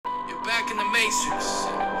back in the matrix.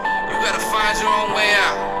 You gotta find your own way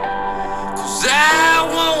out. Cause I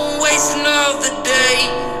won't waste another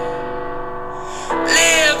day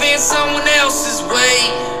living someone else's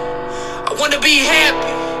way. I wanna be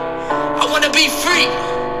happy, I wanna be free.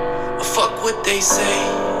 But fuck what they say,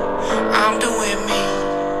 I'm doing me.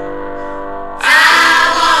 I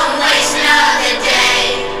won't waste another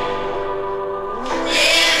day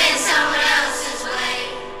living someone else's way.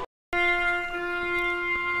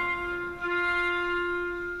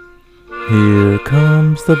 Here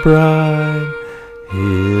comes the bride,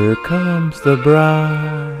 here comes the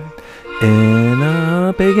bride, in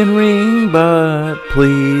a pagan ring, but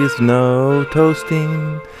please no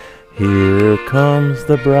toasting. Here comes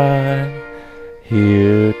the bride,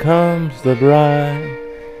 here comes the bride,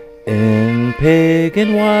 in pig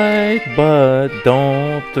and white, but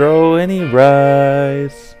don't throw any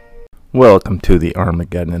rice. Welcome to the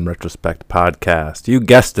Armageddon in Retrospect podcast. You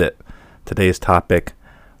guessed it. Today's topic,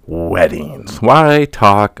 weddings. Why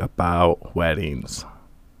talk about weddings?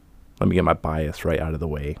 Let me get my bias right out of the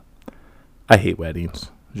way. I hate weddings,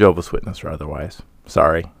 Jehovah's Witness or otherwise.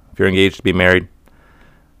 Sorry. If you're engaged to be married,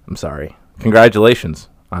 I'm sorry. Congratulations.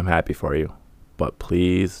 I'm happy for you. But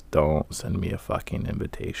please don't send me a fucking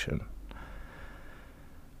invitation.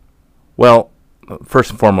 Well, first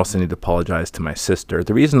and foremost, I need to apologize to my sister.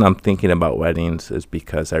 The reason I'm thinking about weddings is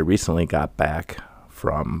because I recently got back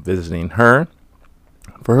from visiting her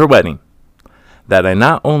for her wedding that I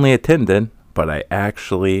not only attended, but I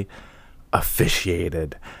actually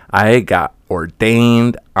officiated. I got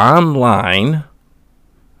ordained online.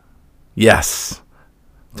 Yes,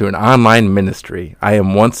 through an online ministry. I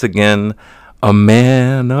am once again a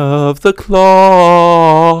man of the cloth.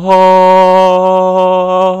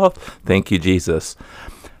 Thank you, Jesus.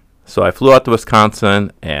 So I flew out to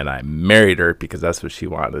Wisconsin and I married her because that's what she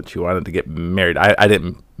wanted. She wanted to get married. I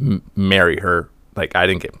didn't marry her. Like, I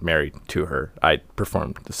didn't get married to her. I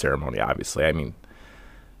performed the ceremony, obviously. I mean,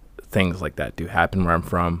 things like that do happen where I'm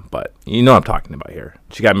from, but you know what I'm talking about here.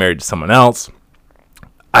 She got married to someone else.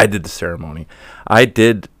 I did the ceremony. I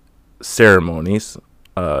did ceremonies,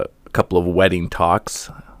 a couple of wedding talks,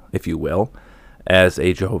 if you will, as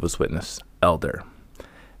a Jehovah's Witness elder.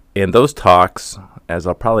 And those talks, as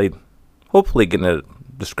I'll probably, hopefully going to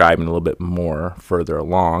describe in a little bit more further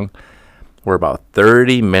along, were about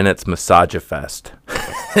 30 minutes massage-fest.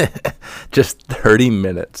 Just 30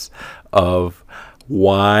 minutes of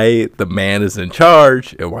why the man is in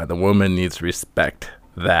charge and why the woman needs to respect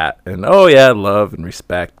that. And oh yeah, love and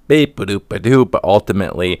respect, beep-a-doop-a-doo, but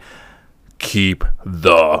ultimately keep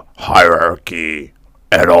the hierarchy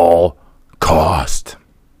at all cost.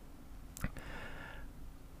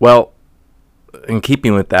 Well, in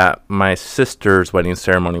keeping with that, my sister's wedding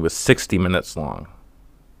ceremony was 60 minutes long.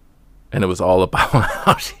 And it was all about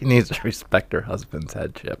how she needs to respect her husband's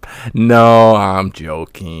headship. No, I'm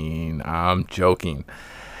joking.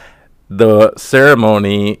 The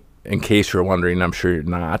ceremony, in case you're wondering, I'm sure you're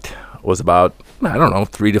not, was about,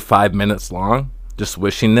 3 to 5 minutes long. Just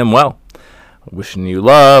wishing them well. Wishing you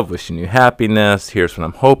love, wishing you happiness. Here's what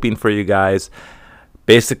I'm hoping for you guys.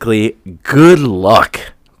 Basically, good luck.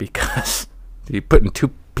 Because you're putting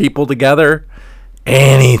two people together,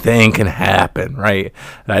 anything can happen, right?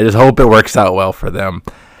 And I just hope it works out well for them.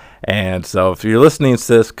 And so if you're listening,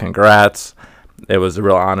 sis, congrats. It was a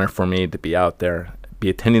real honor for me to be out there, be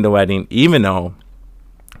attending the wedding, even though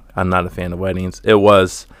I'm not a fan of weddings. It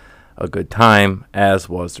was a good time, as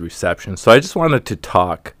was the reception. So I just wanted to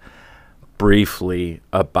talk briefly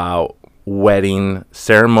about wedding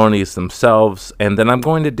ceremonies themselves, and then I'm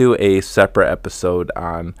going to do a separate episode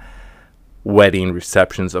on wedding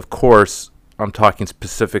receptions. Of course, I'm talking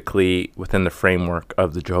specifically within the framework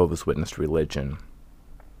of the Jehovah's Witness religion.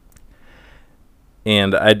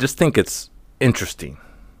 And I just think it's interesting.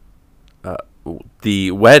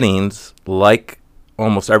 The weddings, like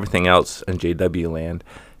almost everything else in JW land,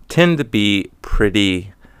 tend to be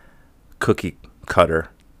pretty cookie cutter,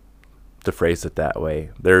 to phrase it that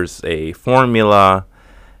way. There's a formula,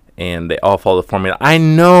 and they all follow the formula. I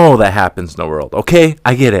know that happens in the world. Okay,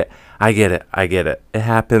 I get it. It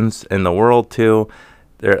happens in the world too.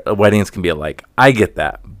 Weddings can be alike. I get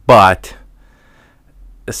that. But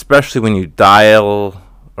especially when you dial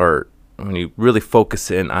or when you really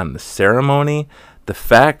focus in on the ceremony, the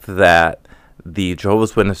fact that the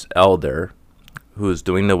Jehovah's Witness elder who is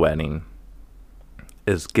doing the wedding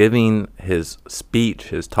is giving his speech,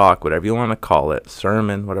 his talk, whatever you want to call it,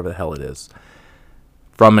 sermon, whatever the hell it is,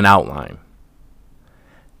 from an outline.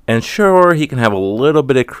 And sure, he can have a little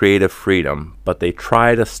bit of creative freedom, but they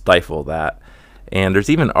try to stifle that. And there's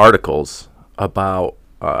even articles about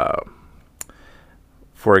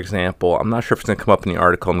for example, I'm not sure if it's going to come up in the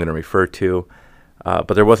article I'm going to refer to,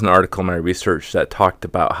 but there was an article in my research that talked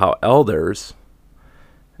about how elders,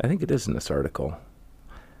 I think it is in this article,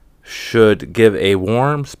 should give a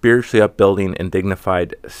warm, spiritually upbuilding, and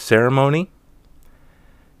dignified ceremony.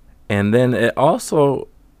 And then it also,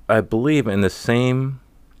 I believe, in the same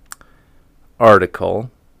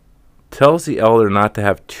article, tells the elder not to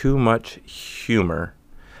have too much humor.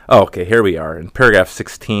 Oh, okay, here we are in paragraph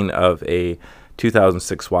 16 of a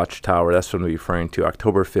 2006 Watchtower. That's what I'm referring to,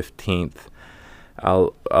 October 15th.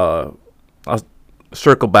 I'll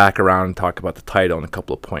circle back around and talk about the title and a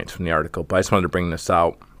couple of points from the article, but I just wanted to bring this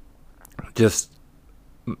out, just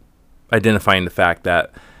identifying the fact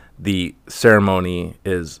that the ceremony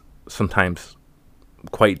is sometimes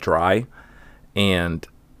quite dry and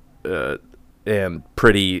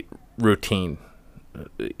pretty routine.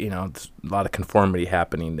 There's a lot of conformity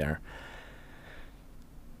happening there.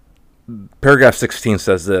 Paragraph 16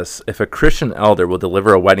 says this: if a Christian elder will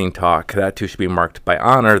deliver a wedding talk, that too should be marked by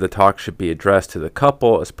honor. The talk should be addressed to the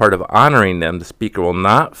couple. As part of honoring them, the speaker will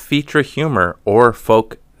not feature humor or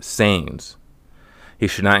folk sayings. He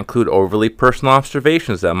should not include overly personal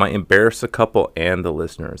observations that might embarrass the couple and the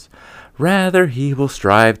listeners. Rather, he will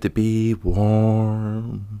strive to be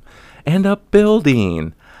warm and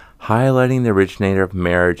upbuilding, highlighting the originator of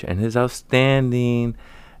marriage and his outstanding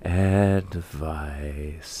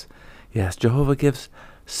advice. Yes, Jehovah gives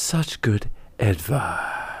such good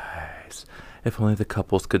advice. If only the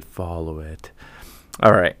couples could follow it.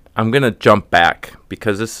 All right, I'm going to jump back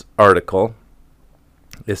because this article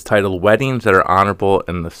is titled Weddings That Are Honorable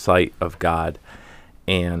in the Sight of God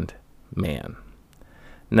and Man.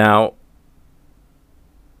 Now,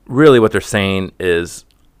 really what they're saying is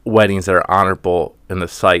weddings that are honorable in the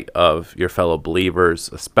sight of your fellow believers,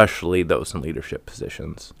 especially those in leadership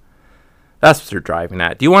positions. That's what they're driving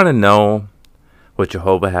at. Do you want to know what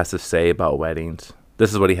Jehovah has to say about weddings?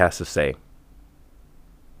 This is what he has to say.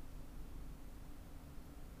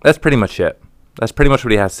 That's pretty much it. That's pretty much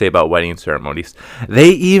what he has to say about wedding ceremonies. They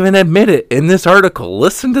even admit it in this article.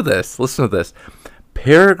 Listen to this. Listen to this.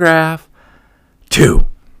 Paragraph 2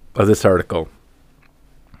 of this article.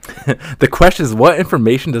 The question is, what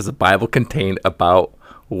information does the Bible contain about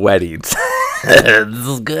weddings? This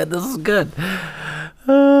is good. This is good.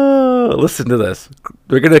 Listen to this.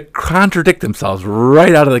 They're going to contradict themselves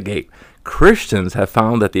right out of the gate. Christians have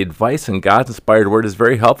found that the advice in God's inspired word is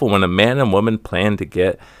very helpful when a man and woman plan to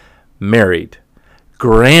get married.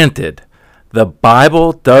 Granted, the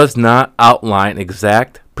Bible does not outline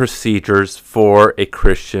exact procedures for a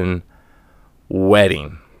Christian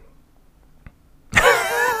wedding.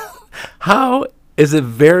 How is it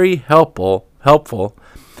very helpful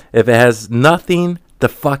if it has nothing to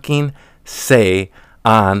fucking say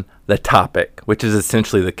on the topic, which is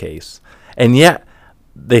essentially the case? And yet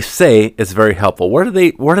they say it's very helpful. What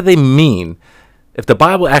do they mean? If the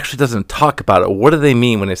Bible actually doesn't talk about it, what do they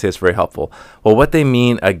mean when they say it's very helpful? Well, what they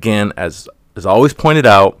mean, again, as is always pointed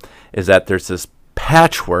out, is that there's this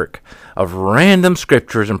patchwork of random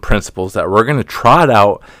scriptures and principles that we're going to trot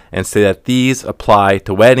out and say that these apply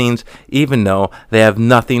to weddings, even though they have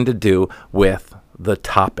nothing to do with the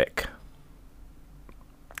topic.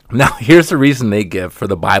 Now, here's the reason they give for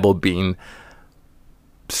the Bible being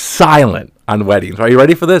silent on weddings. Are you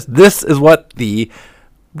ready for this? This is what the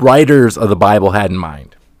writers of the Bible had in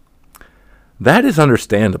mind. That is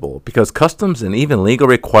understandable because customs and even legal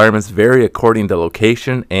requirements vary according to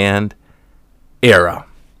location and era.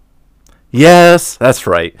 Yes, that's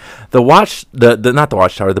right.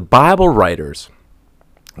 The Bible writers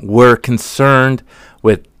were concerned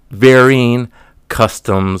with varying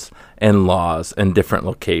customs and laws in different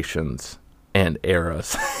locations and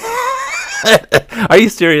eras. Are you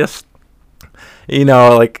serious?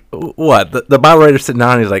 Like, what? The Bible writer's sitting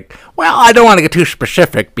down and he's like, well, I don't want to get too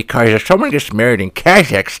specific because if someone gets married in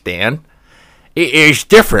Kazakhstan, it is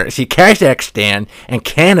different. See, Kazakhstan and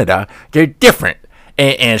Canada, they're different.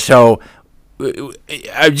 And so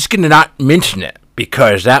I'm just going to not mention it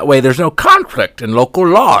because that way there's no conflict in local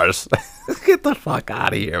laws. Get the fuck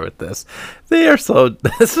out of here with this.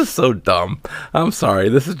 This is so dumb. I'm sorry.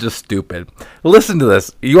 This is just stupid. Listen to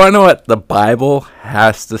this. You want to know what the Bible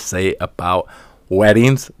has to say about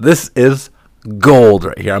weddings? This is gold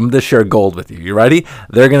right here. I'm going to share gold with you. You ready?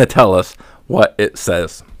 They're going to tell us what it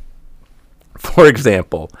says. For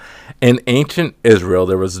example, in ancient Israel,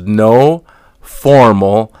 there was no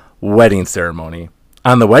formal wedding ceremony.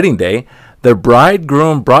 On the wedding day, the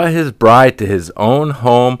bridegroom brought his bride to his own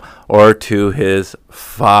home or to his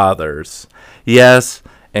father's. Yes,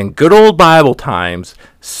 in good old Bible times,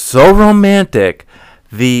 so romantic,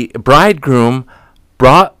 the bridegroom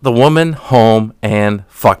brought the woman home and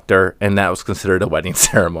fucked her, and that was considered a wedding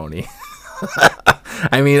ceremony.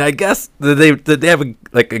 I mean, I guess did they have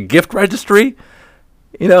a gift registry?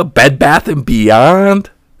 You know, Bed Bath and Beyond.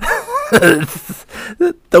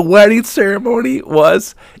 The wedding ceremony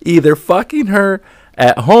was either fucking her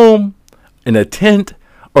at home in a tent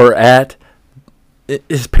or at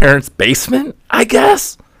his parents' basement, I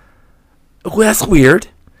guess. Well, that's weird.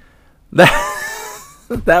 That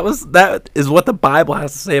is what the Bible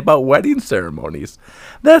has to say about wedding ceremonies.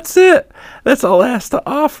 That's it. That's all it has to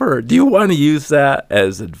offer. Do you want to use that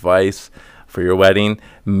as advice for your wedding?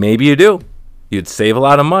 Maybe you do. You'd save a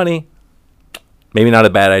lot of money. Maybe not a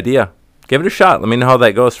bad idea. Give it a shot. Let me know how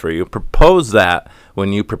that goes for you. Propose that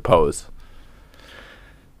when you propose.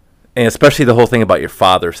 And especially the whole thing about your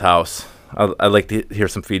father's house. I'd like to hear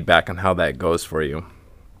some feedback on how that goes for you.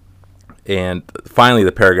 And finally,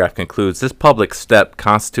 the paragraph concludes, this public step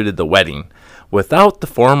constituted the wedding without the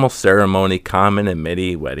formal ceremony common in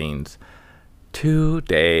many weddings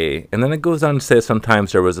today. And then it goes on to say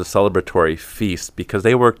sometimes there was a celebratory feast because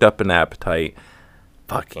they worked up an appetite.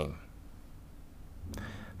 Fucking.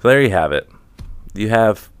 So there you have it. You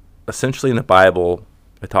have, essentially in the Bible,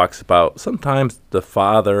 it talks about sometimes the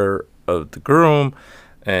father of the groom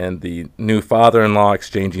and the new father-in-law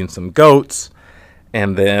exchanging some goats,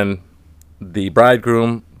 and then the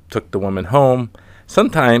bridegroom took the woman home.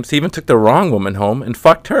 Sometimes he even took the wrong woman home and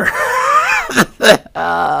fucked her.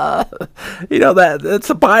 You know, that's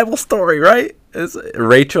a Bible story, right? It's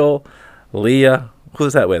Rachel, Leah. Who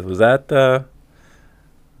was that with? Was that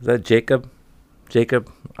Jacob?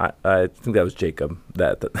 Jacob? I think that was Jacob.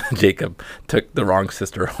 That Jacob took the wrong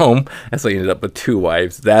sister home, and so he ended up with two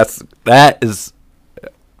wives. That is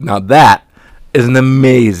an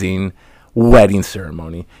amazing wedding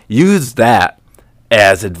ceremony. Use that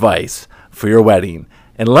as advice for your wedding,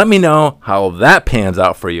 and let me know how that pans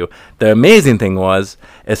out for you. The amazing thing is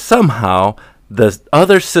somehow the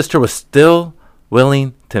other sister was still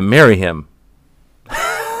willing to marry him.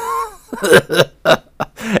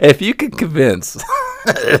 If you could convince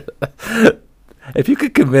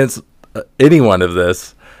anyone of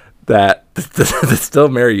this that to still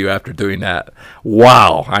marry you after doing that,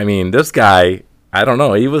 wow. I mean, this guy, I don't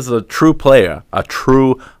know, he was a true player. Okay,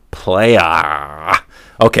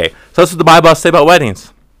 so that's what the Bible has to say about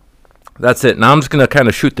weddings. That's it. Now I'm just going to kind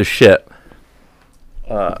of shoot the shit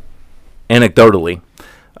anecdotally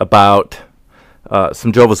about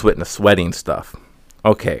some Jehovah's Witness wedding stuff.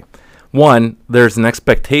 Okay. One, there's an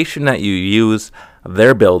expectation that you use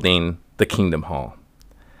their building, the Kingdom Hall.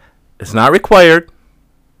 It's not required,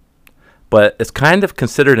 but it's kind of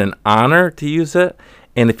considered an honor to use it.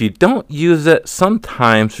 And if you don't use it,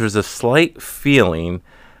 sometimes there's a slight feeling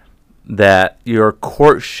that your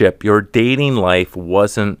courtship, your dating life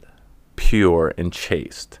wasn't pure and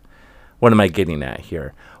chaste. What am I getting at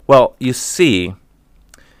here? Well, you see,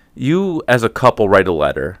 you as a couple write a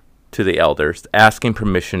letter to the elders asking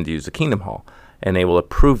permission to use the Kingdom Hall, and they will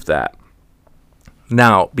approve that.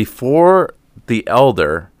 Now, before the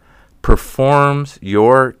elder performs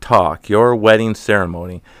your talk, your wedding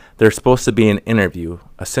ceremony, there's supposed to be an interview,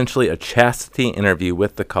 essentially a chastity interview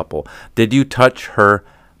with the couple. Did you touch her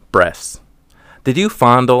breasts? Did you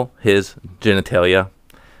fondle his genitalia?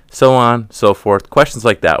 So on, so forth. Questions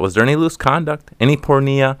like that. Was there any loose conduct? Any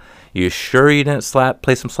pornea? You sure you didn't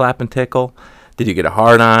play some slap and tickle? Did you get a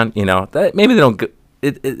hard on? You know, maybe they don't.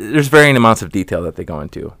 There's varying amounts of detail that they go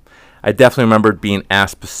into. I definitely remember being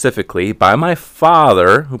asked specifically by my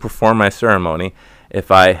father, who performed my ceremony, if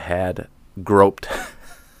I had groped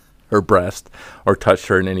her breast or touched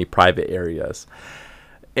her in any private areas.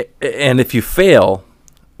 And if you fail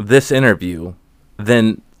this interview,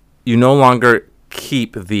 then you no longer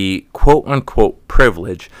keep the quote-unquote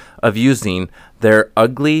privilege of using their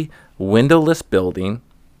ugly windowless building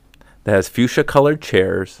that has fuchsia-colored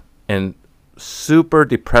chairs and super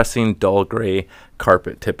depressing dull gray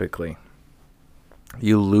carpet typically.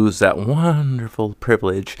 You lose that wonderful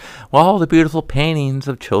privilege. All the beautiful paintings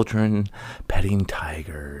of children petting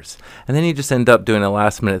tigers. And then you just end up doing a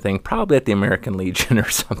last-minute thing, probably at the American Legion or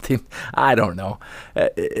something. I don't know.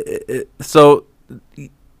 So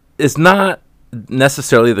it's not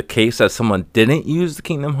necessarily the case that someone didn't use the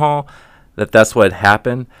Kingdom Hall, that's what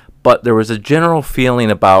happened. But there was a general feeling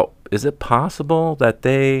about, is it possible that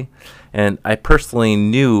they, and I personally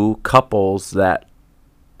knew couples that,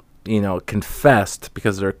 confessed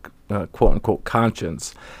because of their quote unquote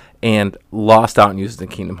conscience and lost out and used the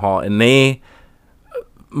Kingdom Hall. And they,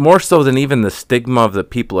 more so than even the stigma of the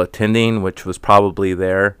people attending, which was probably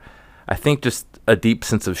there, I think just a deep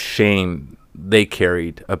sense of shame they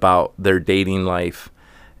carried about their dating life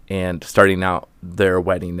and starting out their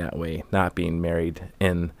wedding that way, not being married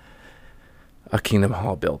in a Kingdom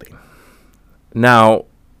Hall building. Now,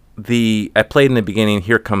 I played in the beginning,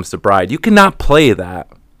 Here Comes the Bride. You cannot play that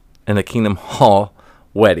in a Kingdom Hall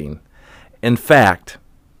wedding. In fact,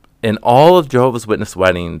 in all of Jehovah's Witness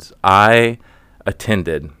weddings I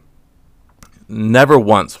attended, never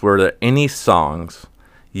once were there any songs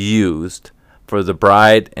used for the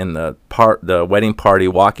bride and the wedding party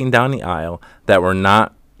walking down the aisle that were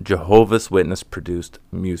not Jehovah's Witness produced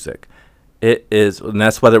music. It is, and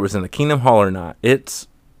that's whether it was in the Kingdom Hall or not. It's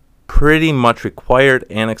pretty much required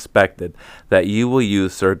and expected that you will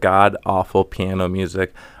use their god awful piano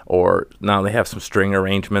music, or now they have some string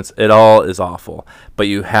arrangements. It all is awful, but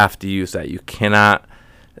you have to use that. You cannot.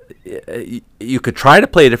 You could try to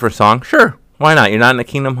play a different song, sure, why not? You're not in the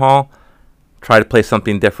Kingdom Hall. Try to play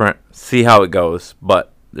something different, see how it goes.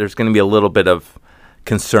 But there's going to be a little bit of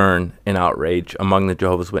concern and outrage among the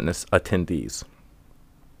Jehovah's Witness attendees.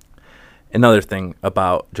 Another thing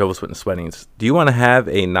about Jehovah's Witness weddings, do you want to have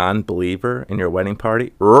a non-believer in your wedding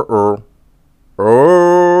party?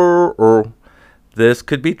 This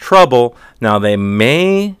could be trouble. Now, they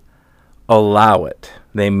may allow it.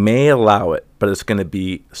 But it's going to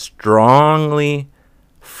be strongly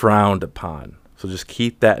frowned upon. So just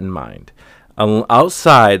keep that in mind.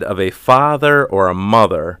 Outside of a father or a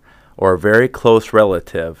mother or a very close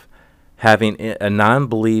relative, having a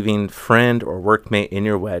non-believing friend or workmate in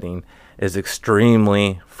your wedding is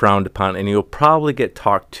extremely frowned upon, and you'll probably get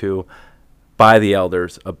talked to by the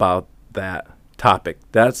elders about that topic.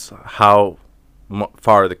 That's how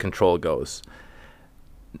far the control goes.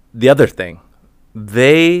 The other thing,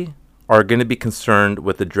 they are going to be concerned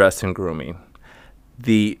with the dress and grooming.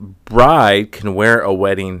 The bride can wear a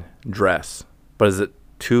wedding dress, but is it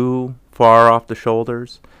too far off the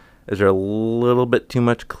shoulders? Is there a little bit too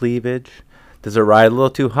much cleavage? Does it ride a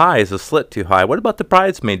little too high? Is the slit too high? What about the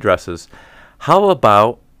bridesmaid dresses? How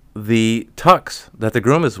about the tux that the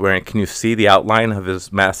groom is wearing? Can you see the outline of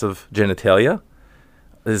his massive genitalia?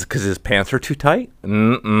 Is it because his pants are too tight?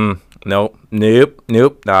 Nope,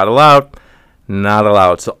 not allowed. Not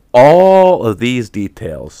allowed. So all of these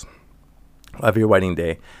details of your wedding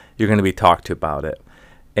day, you're going to be talked to about it.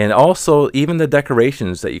 And also even the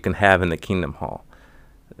decorations that you can have in the Kingdom Hall.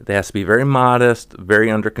 They has to be very modest, very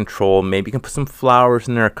under control. Maybe you can put some flowers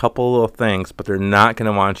in there, a couple of little things, but they're not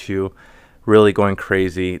going to want you really going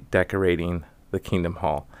crazy decorating the Kingdom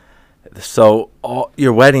Hall. So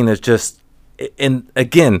your wedding is just, and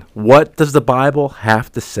again, what does the Bible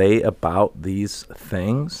have to say about these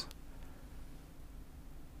things?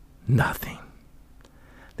 Nothing.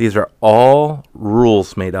 These are all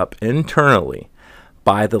rules made up internally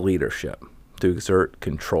by the leadership to exert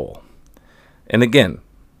control. And again,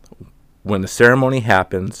 when the ceremony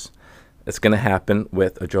happens, it's going to happen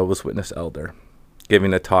with a Jehovah's Witness elder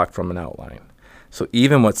giving a talk from an outline. So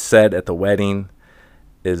even what's said at the wedding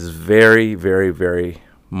is very, very, very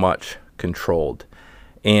much controlled.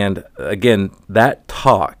 And again, that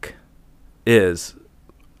talk is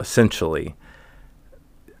essentially,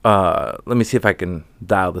 let me see if I can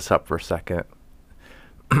dial this up for a second.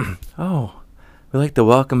 We'd like to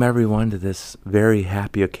welcome everyone to this very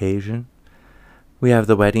happy occasion. We have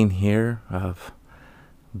the wedding here of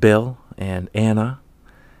Bill and Anna,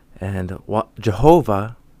 and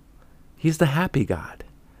Jehovah, he's the happy God.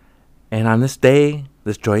 And on this day,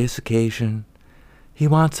 this joyous occasion, he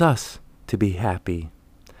wants us to be happy.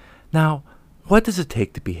 Now, what does it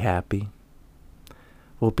take to be happy?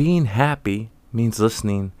 Well, being happy means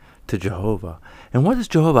listening to Jehovah. And what has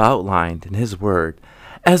Jehovah outlined in his word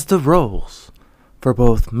as the roles for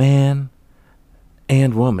both man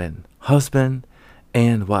and woman, husband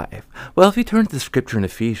and wife? Well, if you turn to the scripture in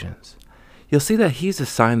Ephesians, you'll see that he's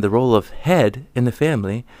assigned the role of head in the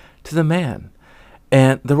family to the man,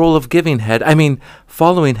 and the role of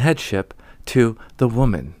following headship to the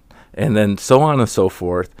woman, and then so on and so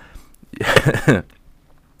forth.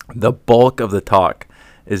 The bulk of the talk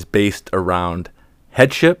is based around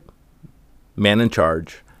headship, man in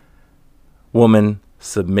charge, woman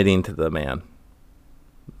submitting to the man.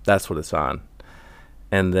 That's what it's on.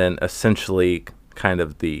 And then essentially kind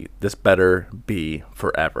of this better be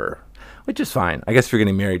forever, which is fine. I guess if you're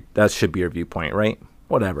getting married, that should be your viewpoint, right?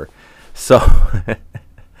 Whatever. So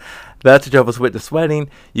that's a Jehovah's Witness wedding.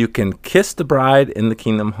 You can kiss the bride in the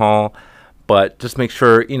Kingdom Hall, but just make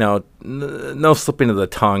sure, no slipping of the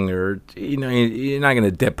tongue, or, you're not going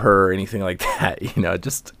to dip her or anything like that.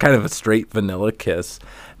 Just kind of a straight vanilla kiss.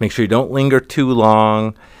 Make sure you don't linger too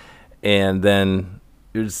long, and then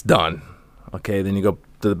you're just done. Okay, then you go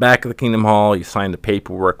to the back of the Kingdom Hall, you sign the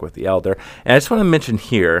paperwork with the elder. And I just want to mention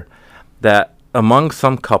here that among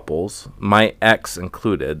some couples, my ex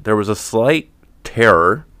included, there was a slight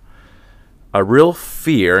terror, a real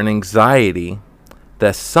fear and anxiety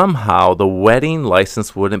that somehow the wedding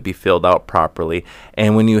license wouldn't be filled out properly.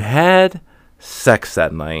 And when you had sex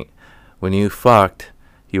that night, when you fucked,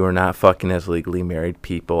 you were not fucking as legally married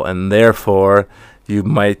people. And therefore, you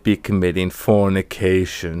might be committing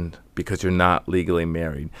fornication because you're not legally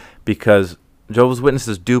married. Because Jehovah's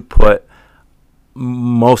Witnesses do put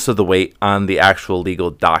most of the weight on the actual legal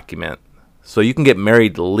document. So you can get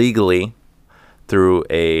married legally through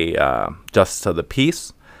a justice of the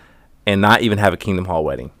peace and not even have a Kingdom Hall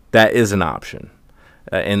wedding. That is an option,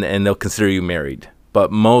 and they'll consider you married.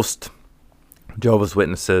 But most Jehovah's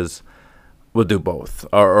Witnesses will do both,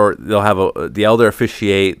 or they'll have the elder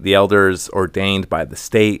officiate. The elder is ordained by the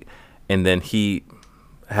state, and then he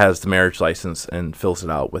has the marriage license and fills it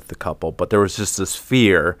out with the couple. But there was just this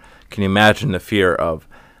fear. Can you imagine the fear of,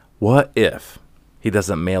 what if he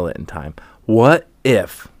doesn't mail it in time? What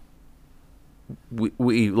if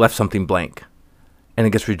we left something blank and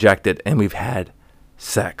it gets rejected and we've had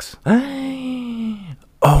sex?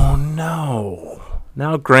 Oh no.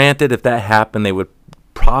 Now granted, if that happened, they would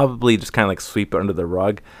probably just kind of like sweep it under the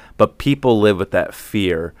rug, but people live with that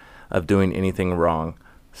fear of doing anything wrong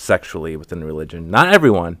sexually within religion. Not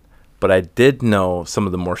everyone, but I did know some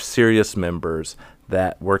of the more serious members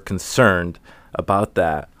that were concerned about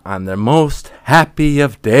that on their most happy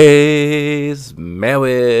of days,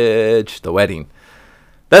 marriage, the wedding.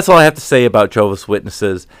 That's all I have to say about Jehovah's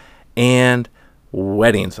Witnesses and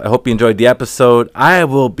weddings. I hope you enjoyed the episode. I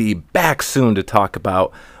will be back soon to talk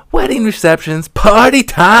about wedding receptions, party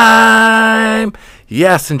time.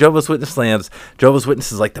 Yes, in Jehovah's Witness lands, Jehovah's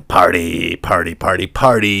Witnesses like to party.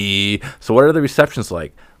 So what are the receptions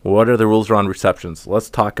like? What are the rules around receptions? Let's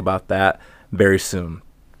talk about that very soon.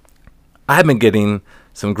 I've been getting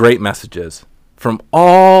some great messages from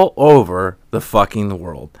all over the fucking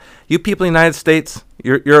world. You people in the United States,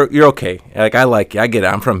 you're okay. Like, I like you. I get it.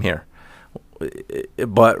 I'm from here.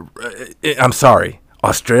 But I'm sorry.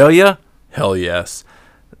 Australia? Hell yes.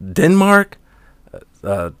 Denmark?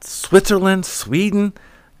 Switzerland? Sweden?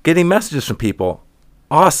 Getting messages from people.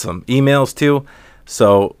 Awesome. Emails too.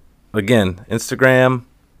 So, again, Instagram,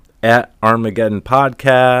 @Armageddon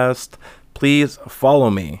Podcast. Please follow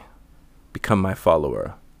me. Become my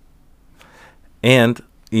follower. And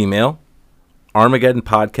email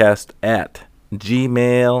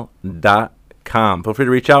armageddonpodcast@gmail.com. Feel free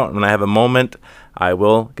to reach out. When I have a moment, I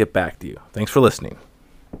will get back to you. Thanks for listening.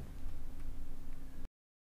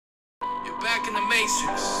 You're back in the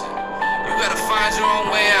matrix. You gotta find your own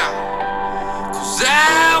way out. 'Cause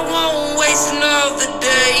I won't waste another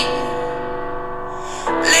day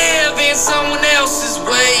living someone else's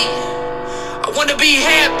way. I wanna be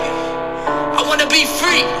happy. I wanna be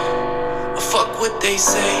free. Fuck what they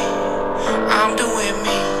say. I'm doing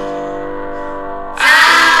me.